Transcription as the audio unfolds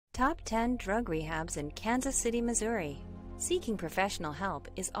Top 10 Drug Rehabs in Kansas City, Missouri. Seeking professional help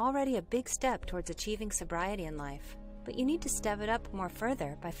is already a big step towards achieving sobriety in life, but you need to step it up more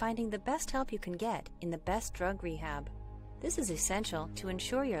further by finding the best help you can get in the best drug rehab. This is essential to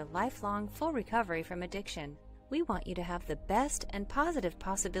ensure your lifelong full recovery from addiction. We want you to have the best and positive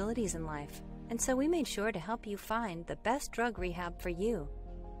possibilities in life, and so we made sure to help you find the best drug rehab for you.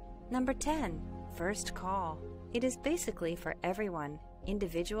 Number 10. First Call. It is basically for everyone,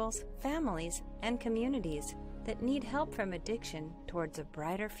 individuals, families, and communities that need help from addiction towards a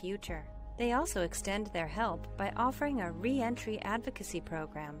brighter future. They also extend their help by offering a re-entry advocacy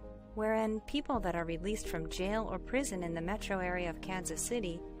program, wherein people that are released from jail or prison in the metro area of Kansas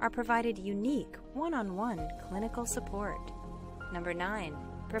City are provided unique one-on-one clinical support. Number 9.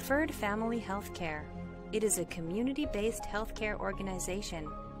 Preferred Family Health Care. It is a community-based healthcare organization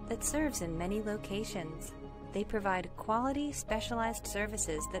that serves in many locations. They provide quality, specialized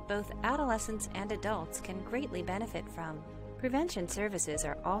services that both adolescents and adults can greatly benefit from. Prevention services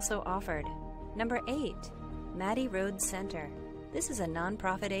are also offered. Number 8. Maddie Rhodes Center. This is a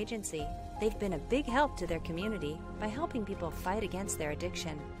nonprofit agency. They've been a big help to their community by helping people fight against their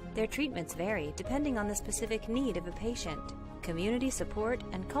addiction. Their treatments vary depending on the specific need of a patient. Community support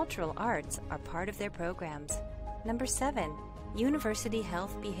and cultural arts are part of their programs. Number 7. University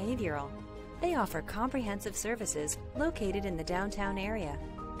Health Behavioral. They offer comprehensive services located in the downtown area.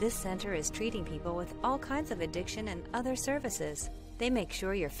 This center is treating people with all kinds of addiction and other services. They make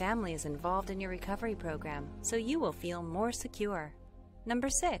sure your family is involved in your recovery program, so you will feel more secure. Number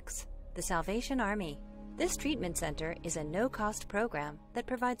 6. The Salvation Army. This treatment center is a no-cost program that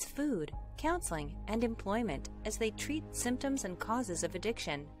provides food, counseling, and employment as they treat symptoms and causes of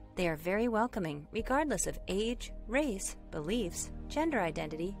addiction. They are very welcoming regardless of age, race, beliefs, gender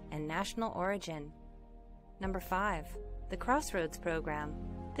identity, and national origin. Number 5. The Crossroads Program.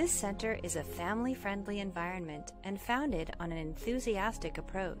 This center is a family-friendly environment and founded on an enthusiastic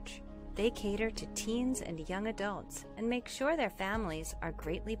approach. They cater to teens and young adults and make sure their families are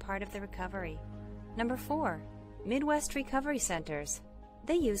greatly part of the recovery. Number 4. Midwest Recovery Centers.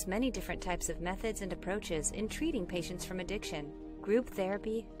 They use many different types of methods and approaches in treating patients from addiction. Group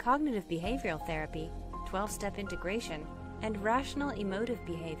therapy, cognitive behavioral therapy, 12-step integration, and rational emotive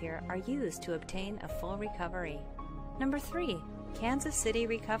behavior are used to obtain a full recovery. Number 3. Kansas City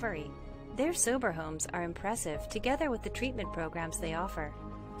Recovery. Their sober homes are impressive together with the treatment programs they offer.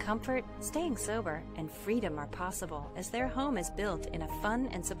 Comfort, staying sober, and freedom are possible as their home is built in a fun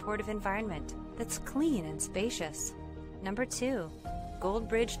and supportive environment that's clean and spacious. Number 2.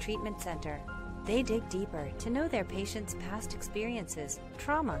 Goldbridge Treatment Center. They dig deeper to know their patients' past experiences,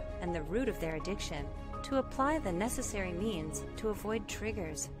 trauma, and the root of their addiction, to apply the necessary means to avoid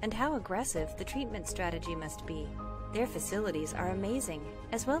triggers and how aggressive the treatment strategy must be. Their facilities are amazing,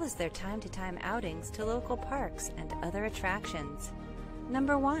 as well as their time-to-time outings to local parks and other attractions.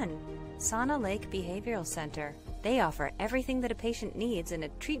 Number 1. Sauna Lake Behavioral Center. They offer everything that a patient needs in a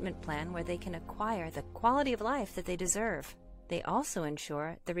treatment plan where they can acquire the quality of life that they deserve. They also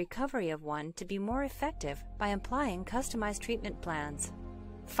ensure the recovery of one to be more effective by applying customized treatment plans.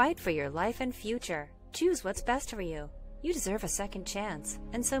 Fight for your life and future. Choose what's best for you. You deserve a second chance,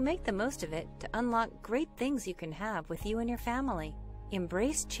 and so make the most of it to unlock great things you can have with you and your family.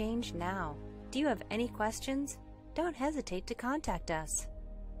 Embrace change now. Do you have any questions? Don't hesitate to contact us.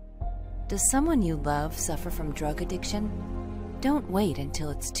 Does someone you love suffer from drug addiction? Don't wait until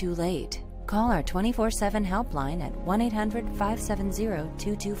it's too late. Call our 24/7 helpline at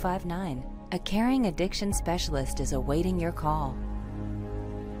 1-800-570-2259. A caring addiction specialist is awaiting your call.